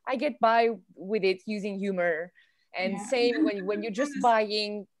I get by with it using humor. And yeah. Same when you're just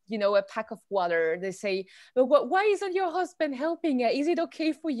buying, you know, a pack of water, they say, but why isn't your husband helping? Is it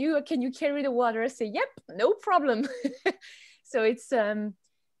okay for you? Can you carry the water? I say, yep, no problem. So it's,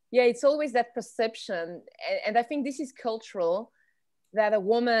 yeah, it's always that perception. And I think this is cultural, that a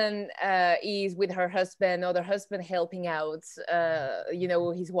woman is with her husband, or the husband helping out, you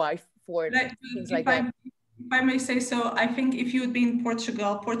know, his wife for things like that. If I may say so, I think if you would be in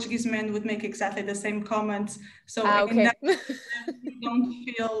Portugal, Portuguese men would make exactly the same comments. So okay. In that, you don't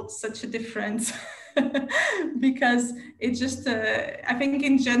feel such a difference. Because it just, I think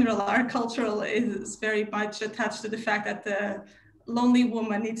in general, our cultural is very much attached to the fact that the lonely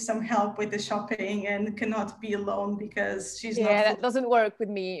woman needs some help with the shopping and cannot be alone because she's not. Yeah, that doesn't work with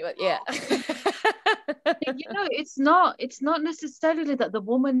me, but yeah. You know, it's not necessarily that the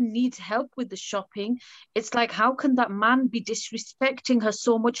woman needs help with the shopping. It's like, how can that man be disrespecting her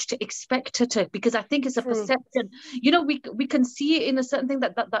so much to expect her to? Because I think it's a perception. You know, we can see it in a certain thing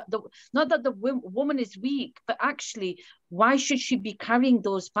that not that the woman is weak, but actually, why should she be carrying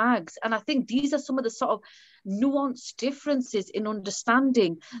those bags? And I think these are some of the sort of nuanced differences in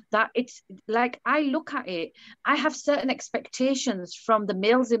understanding that. It's like, I look at it, I have certain expectations from the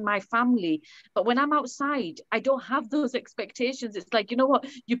males in my family, but when I'm out outside, I don't have those expectations. It's like, you know what,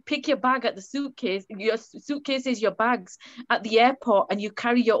 you pick your bag at the suitcase, your suitcase is your bags at the airport, and you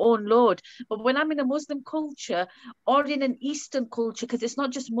carry your own load. But when I'm in a Muslim culture or in an Eastern culture, because it's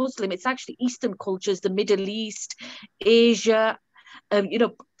not just Muslim, it's actually Eastern cultures, the Middle East, Asia, you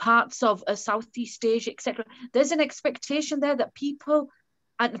know, parts of Southeast Asia, etc. There's an expectation there that people,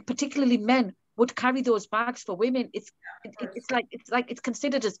 and particularly men, would carry those bags. For women, it's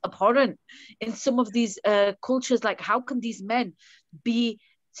considered as abhorrent in some of these cultures. Like, how can these men be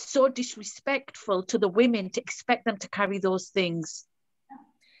so disrespectful to the women to expect them to carry those things?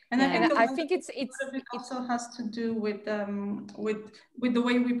 And I think it also has to do with the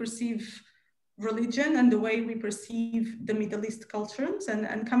way we perceive religion and the way we perceive the Middle East cultures.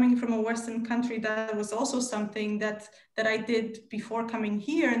 And coming from a Western country, that was also something that I did before coming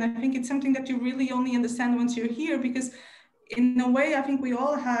here. And I think it's something that you really only understand once you're here, because in a way, I think we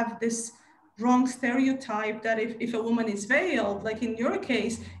all have this wrong stereotype that if a woman is veiled, like in your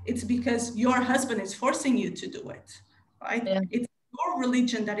case, it's because your husband is forcing you to do it, right? Yeah. It's your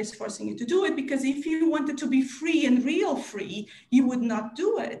religion that is forcing you to do it, because if you wanted to be free and real free, you would not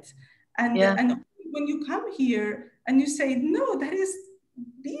do it. And when you come here and you say, no, that is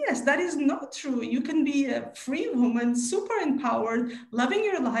BS, that is not true. You can be a free woman, super empowered, loving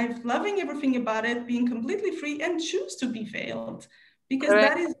your life, loving everything about it, being completely free, and choose to be veiled, because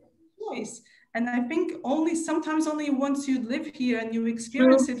Correct. that is a choice. And I think sometimes only once you live here and you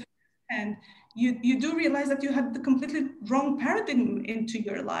experience it, and you do realize that you had the completely wrong paradigm into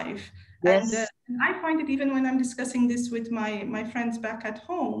your life. Yes. And I find it, even when I'm discussing this with my friends back at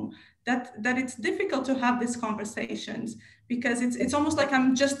home, that it's difficult to have these conversations, because it's almost like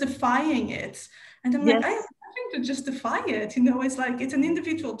I'm justifying it. And I'm like, I have nothing to justify it. You know, it's like, it's an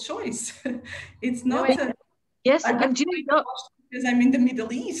individual choice. It's not. Yes, I'm and you know, because I'm in the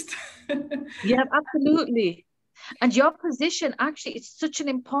Middle East. yeah, absolutely. And your position, actually, it's such an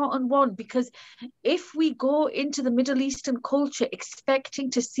important one, because if we go into the Middle Eastern culture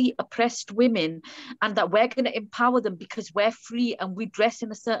expecting to see oppressed women and that we're going to empower them because we're free and we dress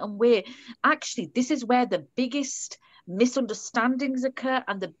in a certain way, actually, this is where the biggest misunderstandings occur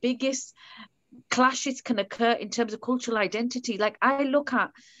and the biggest clashes can occur in terms of cultural identity. Like, I look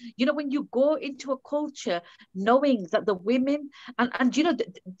at, you know, when you go into a culture knowing that the women and you know,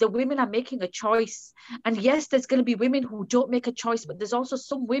 the women are making a choice, and yes, there's going to be women who don't make a choice, but there's also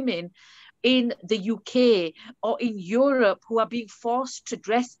some women in the UK or in Europe who are being forced to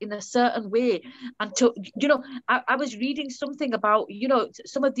dress in a certain way. And to, you know, I was reading something about, you know,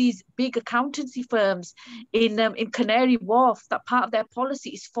 some of these big accountancy firms in Canary Wharf, that part of their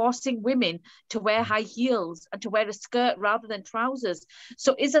policy is forcing women to wear high heels and to wear a skirt rather than trousers.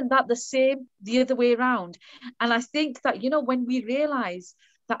 So isn't that the same the other way around? And I think that, you know, when we realize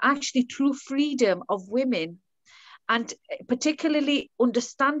that actually true freedom of women, and particularly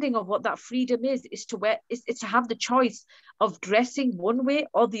understanding of what that freedom is to wear, is to have the choice of dressing one way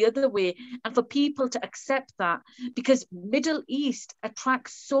or the other way, and for people to accept that, because Middle East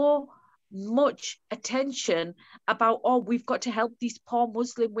attracts so much attention about, oh, we've got to help these poor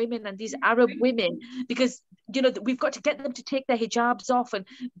Muslim women and these Arab women, because, you know, we've got to get them to take their hijabs off and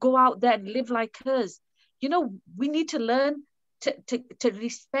go out there and live like us. You know, we need to learn to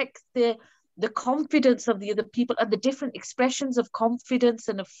respect the confidence of the other people and the different expressions of confidence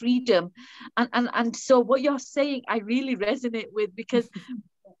and of freedom. And so what you're saying, I really resonate with, because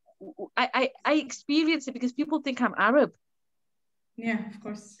I experience it, because people think I'm Arab. Yeah, of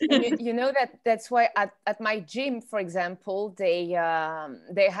course. You know, that's why at my gym, for example,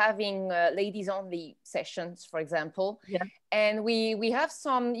 they're having ladies only sessions, for example. Yeah. And we have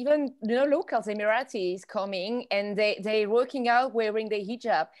some, even, you know, locals, Emiratis coming, and they're working out wearing their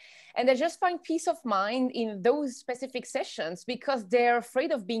hijab. And they just find peace of mind in those specific sessions, because they're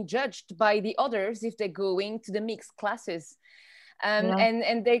afraid of being judged by the others if they're going to the mixed classes.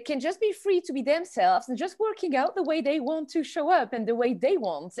 And they can just be free to be themselves and just working out the way they want to show up and the way they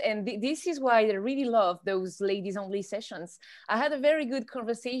want. And this is why I really love those ladies only sessions. I had a very good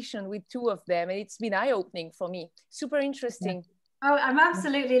conversation with two of them, and it's been eye-opening for me. Super interesting. Oh, I'm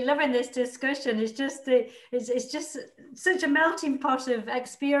absolutely loving this discussion. It's just such a melting pot of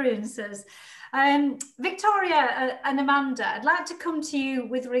experiences. Victoria and Amanda, I'd like to come to you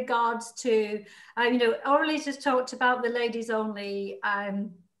with regards to, you know, Aurelie just talked about the ladies only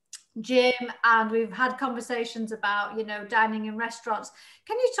gym, and we've had conversations about, you know, dining in restaurants.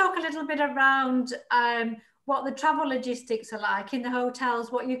 Can you talk a little bit around what the travel logistics are like in the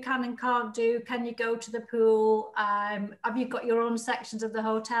hotels, what you can and can't do? Can you go to the pool? Have you got your own sections of the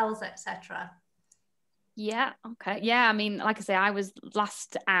hotels, etc.? Yeah, okay. Yeah, I mean, like I say, I was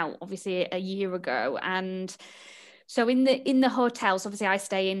last out obviously a year ago, and so in the hotels, obviously I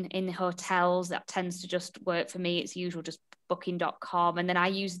stay in the hotels. That tends to just work for me. It's usual just booking.com, and then I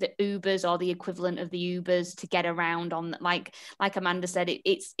use the Ubers or the equivalent of the Ubers to get around on, like Amanda said,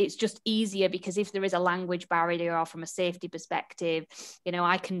 it's just easier, because if there is a language barrier or from a safety perspective, you know,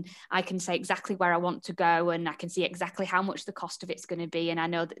 I can say exactly where I want to go, and I can see exactly how much the cost of it's going to be, and I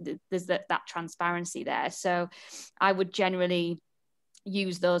know that there's that transparency there. So I would generally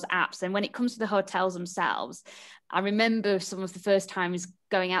use those apps. And when it comes to the hotels themselves, I remember some of the first times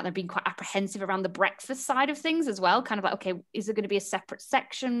going out there being quite apprehensive around the breakfast side of things as well, kind of like, okay, is there going to be a separate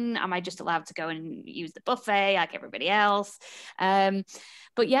section? Am I just allowed to go and use the buffet like everybody else?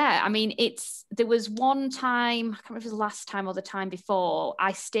 But yeah, I mean, there was one time, I can't remember if it was the last time or the time before,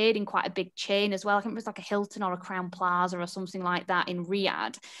 I stayed in quite a big chain as well. I think it was like a Hilton or a Crown Plaza or something like that in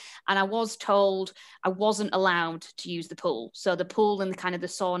Riyadh. And I was told I wasn't allowed to use the pool. So the pool and the kind of the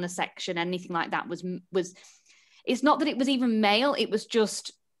sauna section, anything like that was it's not that it was even male, it was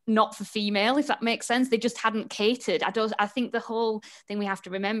just not for female, if that makes sense. They just hadn't catered. I think the whole thing we have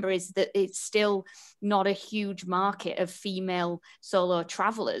to remember is that it's still not a huge market of female solo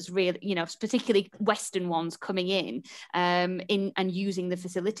travelers, really, you know, particularly Western ones coming in and using the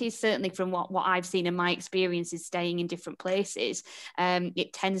facilities. Certainly from what I've seen in my experiences staying in different places,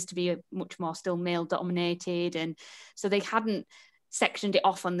 it tends to be a much more still male dominated. And so they hadn't sectioned it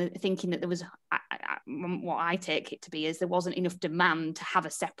off on the thinking that there was, what I take it to be is there wasn't enough demand to have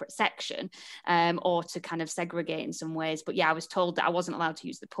a separate section or to kind of segregate in some ways. But yeah, I was told that I wasn't allowed to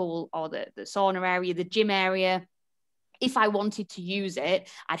use the pool or the sauna area, the gym area. If I wanted to use it,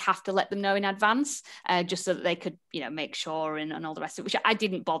 I'd have to let them know in advance, just so that they could, you know, make sure and all the rest of it, which I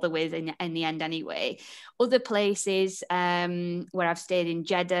didn't bother with in the end anyway. Other places where I've stayed in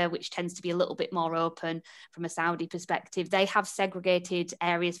Jeddah, which tends to be a little bit more open from a Saudi perspective, they have segregated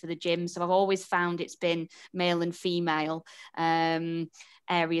areas for the gym. So I've always found it's been male and female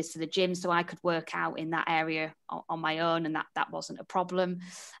areas for the gym, so I could work out in that area on my own, and that wasn't a problem.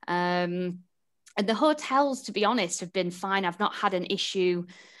 And the hotels, to be honest, have been fine. I've not had an issue.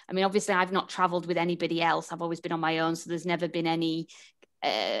 I mean, obviously, I've not traveled with anybody else. I've always been on my own. So there's never been any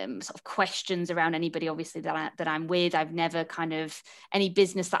sort of questions around anybody, obviously, that I'm with. I've never any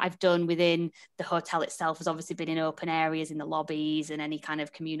business that I've done within the hotel itself has obviously been in open areas, in the lobbies and any kind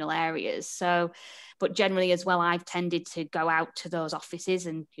of communal areas. So, but generally as well, I've tended to go out to those offices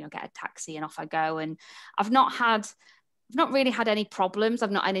and, you know, get a taxi and off I go. And I've not really had any problems.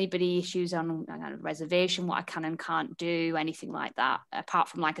 I've not had anybody issues on reservation, what I can and can't do, anything like that, apart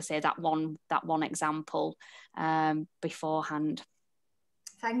from, like I say, that one example beforehand.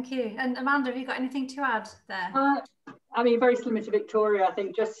 Thank you. And Amanda, have you got anything to add there? I mean, very similar to Victoria. I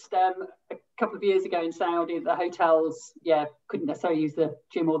think just a couple of years ago in Saudi, the hotels, couldn't necessarily use the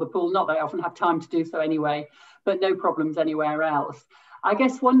gym or the pool. Not that I often have time to do so anyway, but no problems anywhere else. I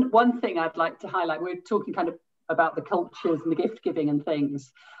guess one thing I'd like to highlight, we're talking kind of about the cultures and the gift giving and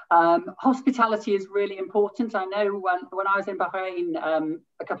things. Hospitality is really important. I know when I was in Bahrain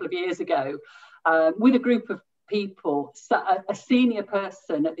a couple of years ago, with a group of people, a senior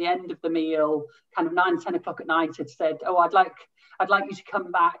person at the end of the meal, kind of 9-10 o'clock at night, had said, "Oh, I'd like you to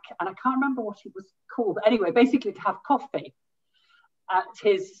come back," and I can't remember what it was called, but anyway, basically to have coffee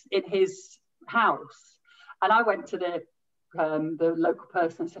in his house. And I went to the local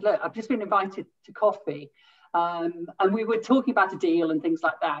person and said, "Look, I've just been invited to coffee." And we were talking about a deal and things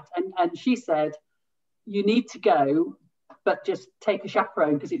like that. And she said, "You need to go, but just take a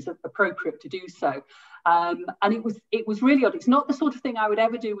chaperone because it's appropriate to do so." And it was really odd. It's not the sort of thing I would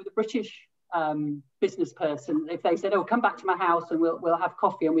ever do with a British business person. If they said, "Oh, come back to my house and we'll have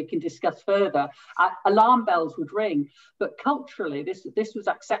coffee and we can discuss further," alarm bells would ring. But culturally, this was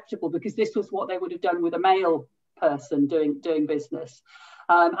acceptable because this was what they would have done with a male person doing business.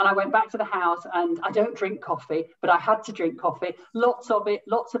 And I went back to the house, and I don't drink coffee, but I had to drink coffee. Lots of it,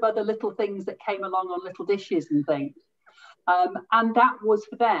 lots of other little things that came along on little dishes and things. And that was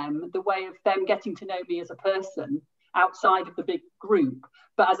for them the way of them getting to know me as a person outside of the big group.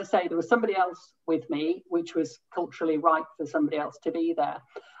 But as I say, there was somebody else with me, which was culturally right for somebody else to be there.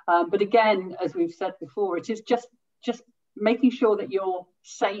 But again, as we've said before, it is just making sure that you're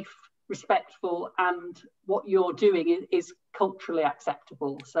safe, respectful, and what you're doing is culturally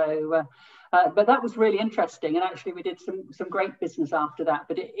acceptable. So but that was really interesting, and actually we did some great business after that.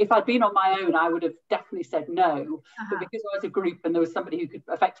 But if I'd been on my own, I would have definitely said no. But because I was a group and there was somebody who could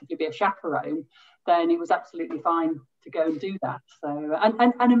effectively be a chaperone, then it was absolutely fine to go and do that. So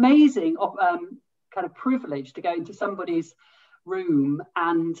and amazing kind of privilege to go into somebody's room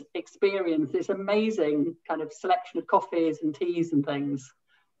and experience this amazing kind of selection of coffees and teas and things.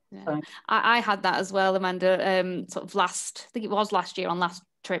 Yeah. So. I had that as well, Amanda, sort of I think it was last year on last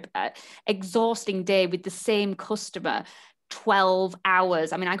trip, exhausting day with the same customer, 12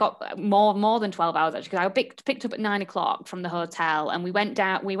 hours. I mean, I got more than 12 hours actually, because I picked up at 9 o'clock from the hotel, and we went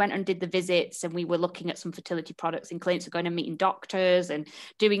and did the visits, and we were looking at some fertility products and clinics, going and meeting doctors and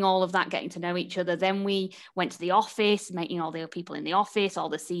doing all of that, getting to know each other. Then we went to the office, meeting all the people in the office, all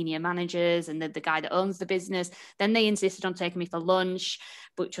the senior managers and the guy that owns the business. Then they insisted on taking me for lunch,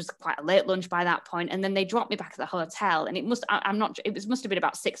 which was quite a late lunch by that point. And then they dropped me back at the hotel, and it must have been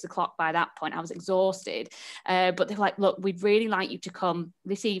about 6 o'clock by that point. I was exhausted. But they were like, look, we'd really like you to come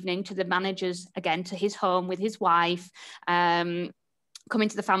this evening to the manager's, again, to his home with his wife, come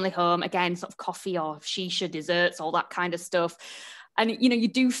into the family home, again, sort of coffee or shisha, desserts, all that kind of stuff. And, you know, you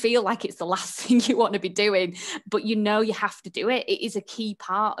do feel like it's the last thing you want to be doing, but you know you have to do it. It is a key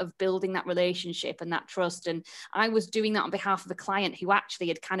part of building that relationship and that trust. And I was doing that on behalf of a client who actually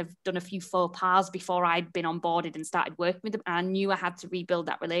had kind of done a few faux pas before I'd been onboarded and started working with them. And I knew I had to rebuild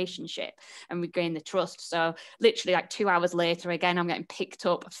that relationship and regain the trust. So literally like 2 hours later, again, I'm getting picked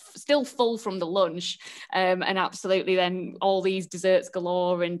up, still full from the lunch, and absolutely then all these desserts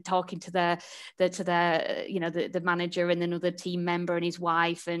galore, and talking to the manager and another team member and his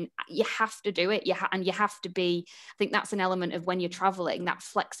wife. And you have to do it. And you have to be, I think that's an element of when you're traveling, that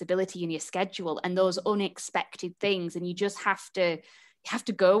flexibility in your schedule and those unexpected things. And you just have to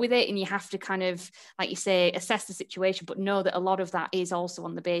go with it, and you have to kind of, like you say, assess the situation, but know that a lot of that is also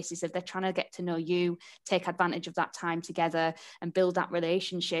on the basis of they're trying to get to know you, take advantage of that time together and build that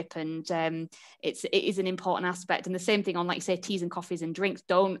relationship. And it is an important aspect. And the same thing on, like you say, teas and coffees and drinks,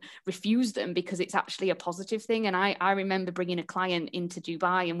 don't refuse them, because it's actually a positive thing. And I remember bringing a client into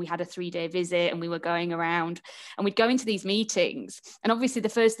Dubai, and we had a 3-day visit, and we were going around, and we'd go into these meetings, and obviously the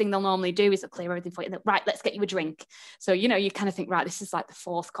first thing they'll normally do is they'll clear everything for you, and right, let's get you a drink. So, you know, you kind of think, right, this is like the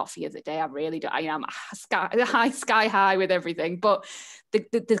 4th coffee of the day. I am sky high with everything. But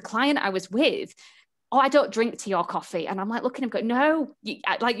the client I was with, oh, I don't drink tea or coffee. And I'm like looking at him going, no,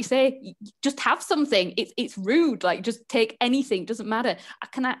 like you say, just have something. It's rude. Like, just take anything. Doesn't matter.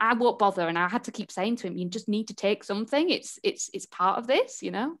 I won't bother. And I had to keep saying to him, you just need to take something. It's part of this,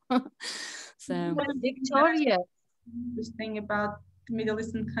 you know? So Victoria. This thing about Middle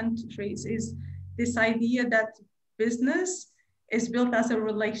Eastern countries is this idea that business is built as a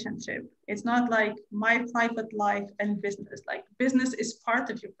relationship. It's not like my private life and business. Like, business is part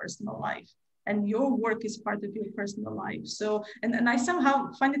of your personal life, and your work is part of your personal life. So, and I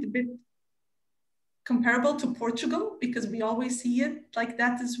somehow find it a bit comparable to Portugal, because we always see it like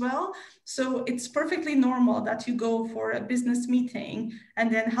that as well. So it's perfectly normal that you go for a business meeting,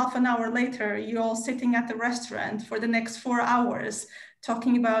 and then half an hour later, you're all sitting at the restaurant for the next 4 hours,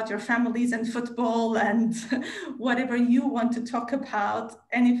 talking about your families and football and whatever you want to talk about,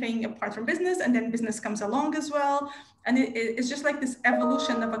 anything apart from business. And then business comes along as well. And it's just like this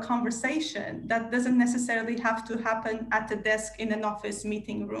evolution of a conversation that doesn't necessarily have to happen at the desk in an office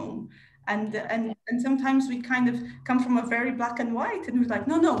meeting room. And sometimes we kind of come from a very black and white, and we're like,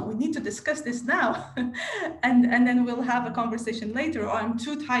 no, we need to discuss this now. and then we'll have a conversation later, or I'm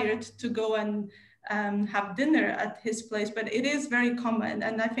too tired to go and have dinner at his place. But it is very common.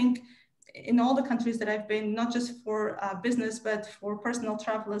 And I think in all the countries that I've been, not just for business, but for personal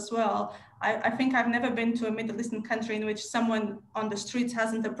travel as well, I think I've never been to a Middle Eastern country in which someone on the streets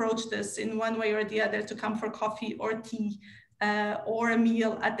hasn't approached us in one way or the other to come for coffee or tea or a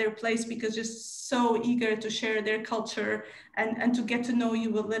meal at their place, because just so eager to share their culture and to get to know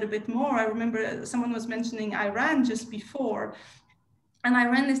you a little bit more. I remember someone was mentioning Iran just before. And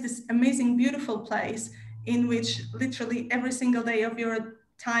Iran is this amazing, beautiful place in which literally every single day of your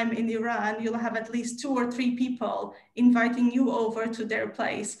time in Iran, you'll have at least 2 or 3 people inviting you over to their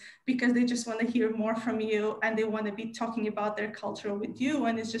place, because they just want to hear more from you, and they want to be talking about their culture with you.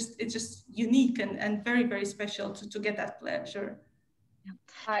 And it's just unique and very, very special to get that pleasure.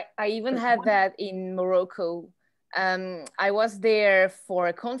 I even had that in Morocco. I was there for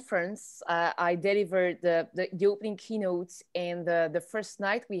a conference. I delivered the opening keynotes, and the first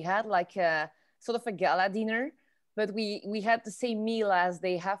night we had like a sort of a gala dinner, but we had the same meal as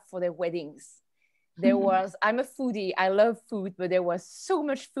they have for their weddings. There was, I'm a foodie, I love food, but there was so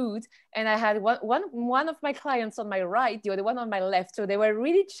much food. And I had one of my clients on my right, the other one on my left. So they were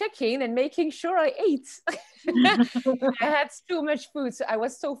really checking and making sure I ate. I had too much food, so I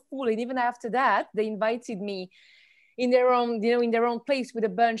was so full. And even after that, they invited me in their own, in their own place with a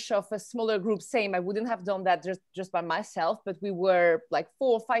bunch of a smaller group. Same, I wouldn't have done that just by myself, but we were like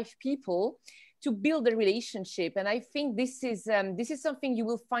 4 or 5 people to build a relationship. And I think this is something you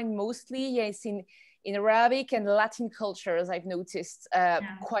will find mostly, yes, in Arabic and Latin cultures. I've noticed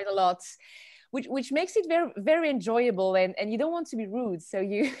quite a lot, which makes it very, very enjoyable. And you don't want to be rude, so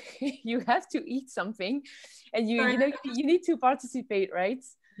you you have to eat something, and you know you need to participate, right?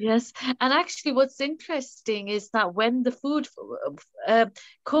 Yes, and actually what's interesting is that when the food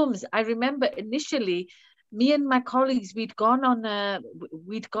comes, I remember initially me and my colleagues, we'd gone on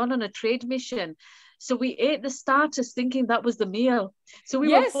a trade mission. So we ate the starters thinking that was the meal. So we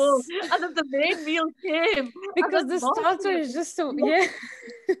were full, and then the main meal came. Because the starter is just so, yeah.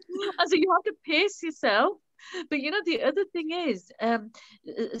 And so you have to pace yourself. But you know, the other thing is,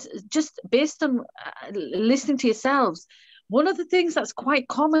 just based on listening to yourselves, one of the things that's quite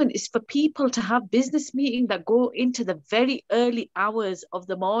common is for people to have business meetings that go into the very early hours of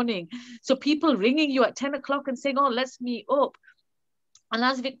the morning. So people ringing you at 10 o'clock and saying, oh, let's meet up. And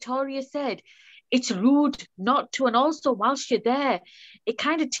as Victoria said, it's rude not to. And also, whilst you're there, it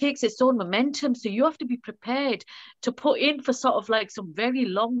kind of takes its own momentum. So you have to be prepared to put in for sort of like some very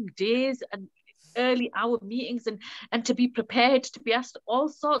long days and early hour meetings, and to be prepared to be asked all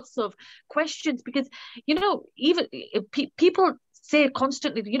sorts of questions, because you know, even people say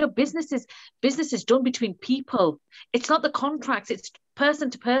constantly, you know, business is done between people. It's not the contracts, it's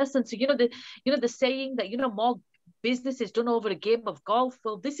person to person. So you know, the saying that, you know, more business is done over a game of golf.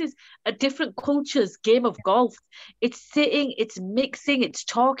 Well, this is a different culture's game of golf. It's sitting, it's mixing, it's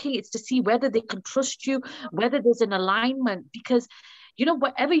talking, it's to see whether they can trust you, whether there's an alignment. Because you know,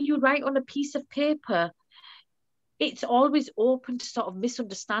 whatever you write on a piece of paper, it's always open to sort of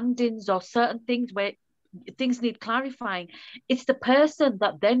misunderstandings or certain things where things need clarifying. It's the person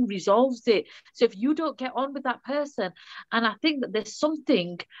that then resolves it. So if you don't get on with that person, and I think that there's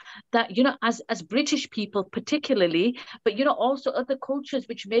something that, you know, as British people particularly, but you know, also other cultures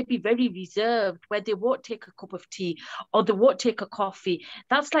which may be very reserved, where they won't take a cup of tea or they won't take a coffee.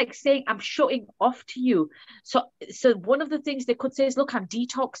 That's like saying, I'm shutting off to you. So one of the things they could say is, look, I'm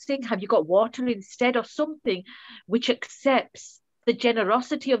detoxing, have you got water instead, or something which accepts the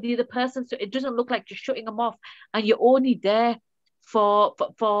generosity of the other person, so it doesn't look like you're shutting them off and you're only there for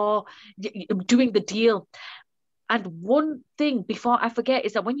doing the deal. And one thing before I forget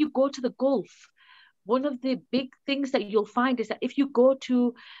is that when you go to the Gulf, one of the big things that you'll find is that if you go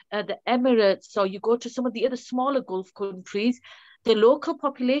to the Emirates, or you go to some of the other smaller Gulf countries, the local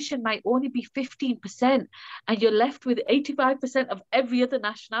population might only be 15%, and you're left with 85% of every other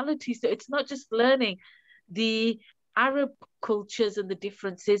nationality. So it's not just learning the Arab cultures and the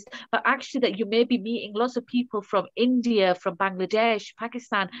differences, but actually that you may be meeting lots of people from India, from Bangladesh,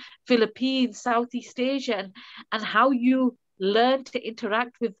 Pakistan, Philippines, Southeast Asia, and how you learn to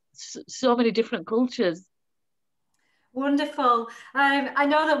interact with so many different cultures. Wonderful. I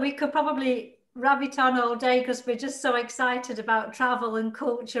know that we could probably rabbit on all day because we're just so excited about travel and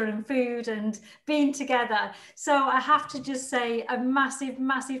culture and food and being together. So I have to just say a massive,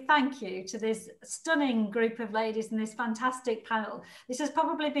 massive thank you to this stunning group of ladies and this fantastic panel. This has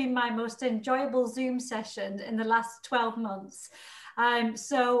probably been my most enjoyable Zoom session in the last 12 months.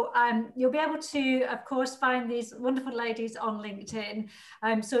 You'll be able to, of course, find these wonderful ladies on LinkedIn.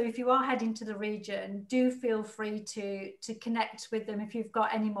 So if you are heading to the region, do feel free to connect with them if you've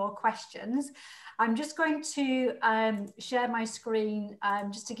got any more questions. I'm just going to share my screen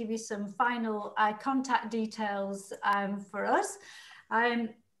just to give you some final contact details for us.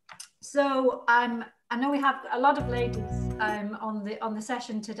 I know we have a lot of ladies on the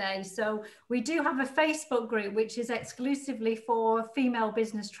session today. So we do have a Facebook group which is exclusively for female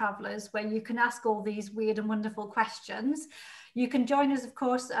business travelers, where you can ask all these weird and wonderful questions. You can join us, of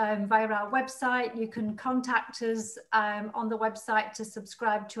course, via our website. You can contact us on the website to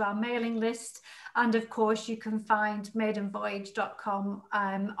subscribe to our mailing list. And of course, you can find maiden-voyage.com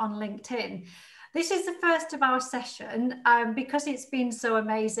on LinkedIn. This is the first of our session. Because it's been so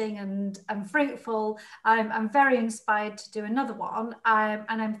amazing and fruitful, I'm very inspired to do another one, and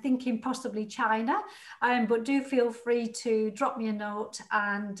I'm thinking possibly China, but do feel free to drop me a note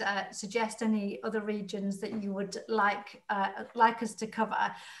and suggest any other regions that you would like us to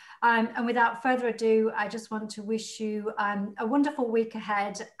cover. And without further ado, I just want to wish you a wonderful week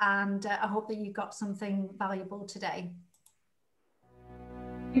ahead, and I hope that you got something valuable today.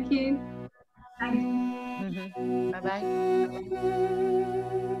 Thank you. Bye-bye.